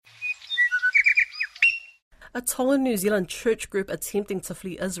A Tongan New Zealand church group attempting to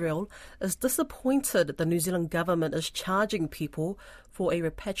flee Israel is disappointed the New Zealand government is charging people for a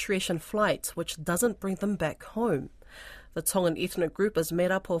repatriation flight which doesn't bring them back home. The Tongan ethnic group is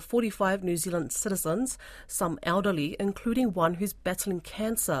made up of 45 New Zealand citizens, some elderly, including one who's battling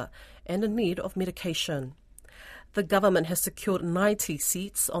cancer and in need of medication. The government has secured 90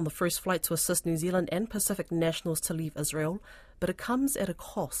 seats on the first flight to assist New Zealand and Pacific nationals to leave Israel, but it comes at a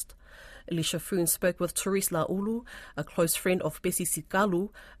cost. Elisha Foon spoke with Therese Laulu, a close friend of Bessie Sikalu,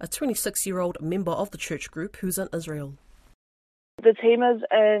 a 26-year-old member of the church group who's in Israel. The team is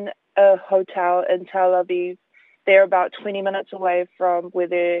in a hotel in Tel Aviv. They're about 20 minutes away from where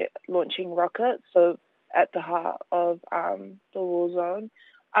they're launching rockets, so at the heart of the war zone.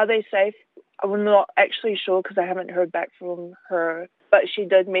 Are they safe? I'm not actually sure because I haven't heard back from her, but she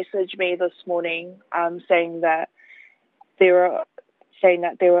did message me this morning saying that they were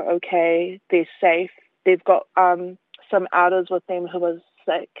okay, they're safe. They've got some elders with them who are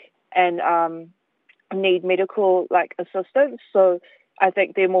sick and need medical assistance. So I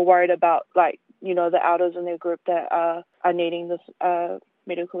think they're more worried about the elders in their group that are needing this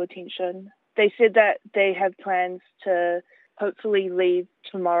medical attention. They said that they have plans to hopefully leave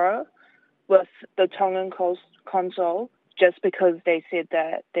tomorrow with the Tongan consul, just because they said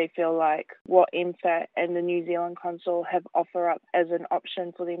that they feel like what MFAT and the New Zealand consul have offered up as an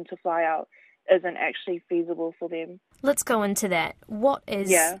option for them to fly out isn't actually feasible for them. Let's go into that. What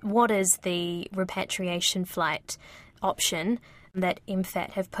is the repatriation flight option that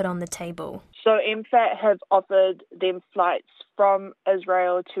MFAT have put on the table? So MFAT have offered them flights from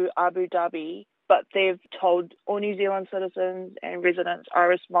Israel to Abu Dhabi, but they've told all New Zealand citizens and residents are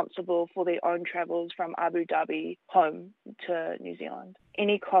responsible for their own travels from Abu Dhabi home to New Zealand.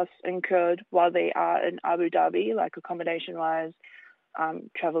 Any costs incurred while they are in Abu Dhabi, like accommodation-wise,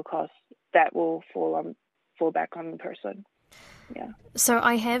 travel costs, that will fall back on the person. Yeah. So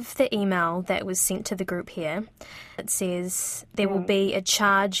I have the email that was sent to the group here. It says there will be a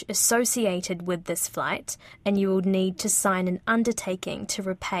charge associated with this flight and you will need to sign an undertaking to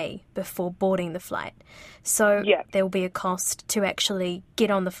repay before boarding the flight. So there will be a cost to actually get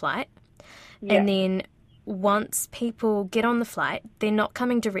on the flight. Yeah. And then once people get on the flight, they're not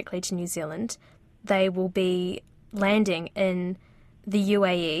coming directly to New Zealand. They will be landing in the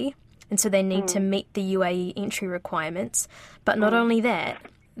UAE. And so they need to meet the UAE entry requirements. But not only that,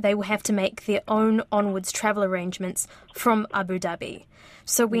 they will have to make their own onwards travel arrangements from Abu Dhabi.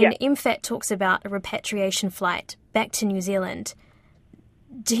 So when MFAT talks about a repatriation flight back to New Zealand,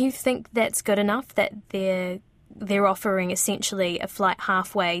 do you think that's good enough, that they're offering essentially a flight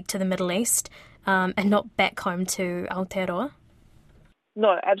halfway to the Middle East and not back home to Aotearoa?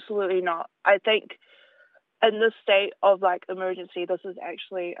 No, absolutely not. I think in this state of emergency, this is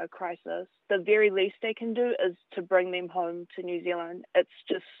actually a crisis. The very least they can do is to bring them home to New Zealand. It's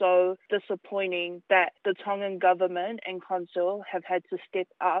just so disappointing that the Tongan government and consul have had to step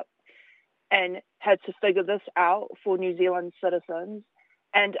up and had to figure this out for New Zealand citizens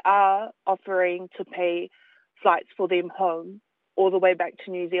and are offering to pay flights for them home all the way back to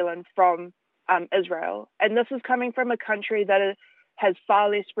New Zealand from Israel. And this is coming from a country that has far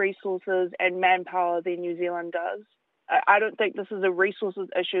less resources and manpower than New Zealand does. I don't think this is a resources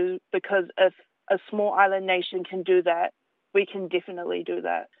issue, because if a small island nation can do that, we can definitely do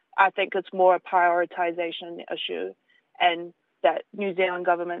that. I think it's more a prioritization issue, and that New Zealand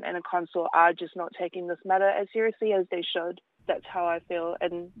government and a consul are just not taking this matter as seriously as they should. That's how I feel,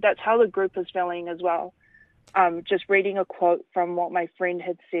 and that's how the group is feeling as well. Just reading a quote from what my friend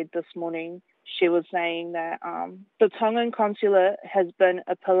had said this morning. She was saying that the Tongan consulate has been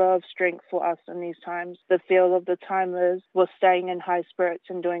a pillar of strength for us in these times. The feel of the time is we're staying in high spirits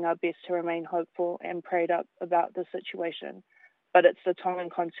and doing our best to remain hopeful and prayed up about the situation. But it's the Tongan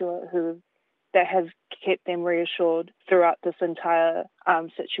consulate that has kept them reassured throughout this entire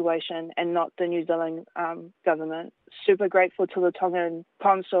situation, and not the New Zealand government. Super grateful to the Tongan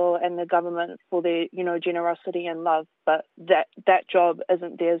consul and the government for their, generosity and love, but that job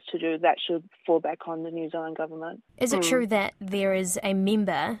isn't theirs to do. That should fall back on the New Zealand government. Is it true that there is a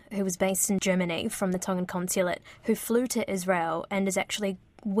member who was based in Germany from the Tongan consulate who flew to Israel and is actually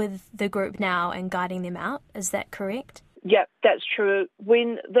with the group now and guiding them out? Is that correct? Yeah, that's true.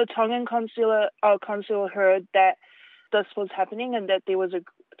 When the Tongan consul heard that this was happening and that there was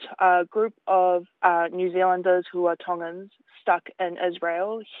a group of New Zealanders who are Tongans stuck in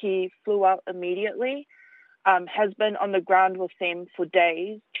Israel, he flew out immediately has been on the ground with them for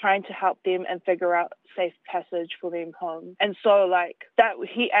days, trying to help them and figure out safe passage for them home. And so, that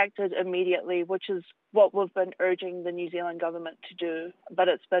he acted immediately, which is what we've been urging the New Zealand government to do. But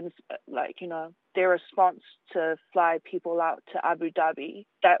it's been, their response to fly people out to Abu Dhabi,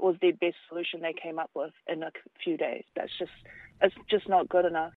 that was their best solution they came up with in a few days. It's just not good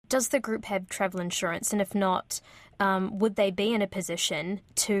enough. Does the group have travel insurance? And if not, would they be in a position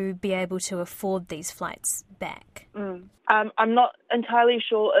to be able to afford these flights back? I'm not entirely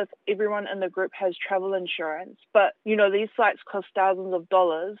sure if everyone in the group has travel insurance, but, these flights cost thousands of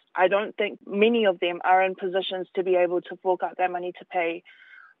dollars. I don't think many of them are in positions to be able to fork out that money to pay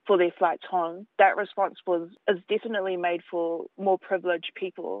for their flights home. That response is definitely made for more privileged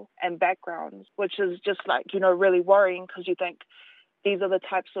people and backgrounds, which is just really worrying, because you think these are the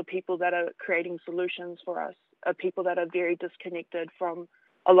types of people that are creating solutions for us, are people that are very disconnected from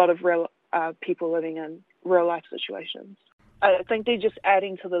a lot of real people living in real life situations. I think they're just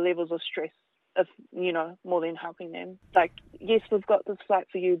adding to the levels of stress, if more than helping them. Yes, we've got this flight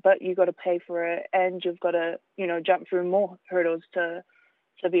for you, but you got to pay for it, and you've got to jump through more hurdles to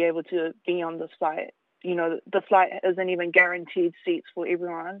be able to be on this flight. The flight isn't even guaranteed seats for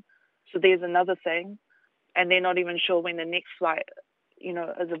everyone, so there's another thing, and they're not even sure when the next flight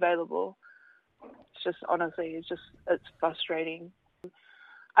is available. It's just, honestly, it's frustrating.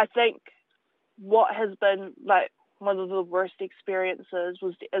 I think what has been one of the worst experiences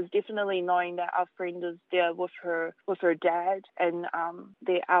is definitely knowing that our friend is there with her dad and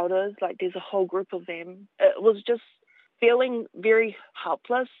their elders. There's a whole group of them. It was just feeling very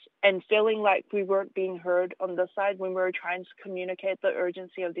helpless and feeling like we weren't being heard on this side when we were trying to communicate the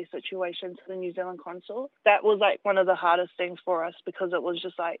urgency of their situation to the New Zealand consul. That was one of the hardest things for us, because it was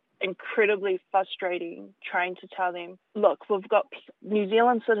just incredibly frustrating trying to tell them, look, we've got New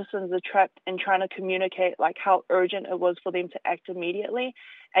Zealand citizens are trapped, and trying to communicate how urgent it was for them to act immediately,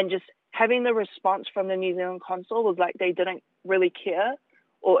 and just having the response from the New Zealand consul was they didn't really care,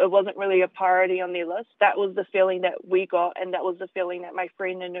 or it wasn't really a priority on their list. That was the feeling that we got, and that was the feeling that my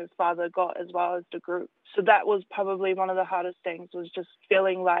friend and her father got, as well as the group. So that was probably one of the hardest things, was just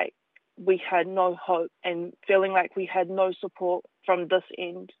feeling like we had no hope and feeling like we had no support from this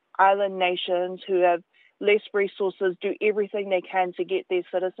end. Island nations who have less resources do everything they can to get their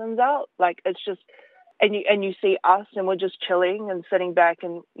citizens out. It's just... And you see us, and we're just chilling and sitting back,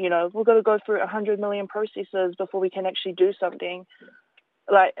 and, we've got to go through 100 million processes before we can actually do something.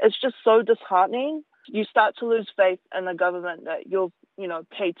 It's just so disheartening. You start to lose faith in the government that you've,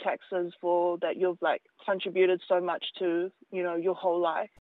 paid taxes for, that you've, contributed so much to, your whole life.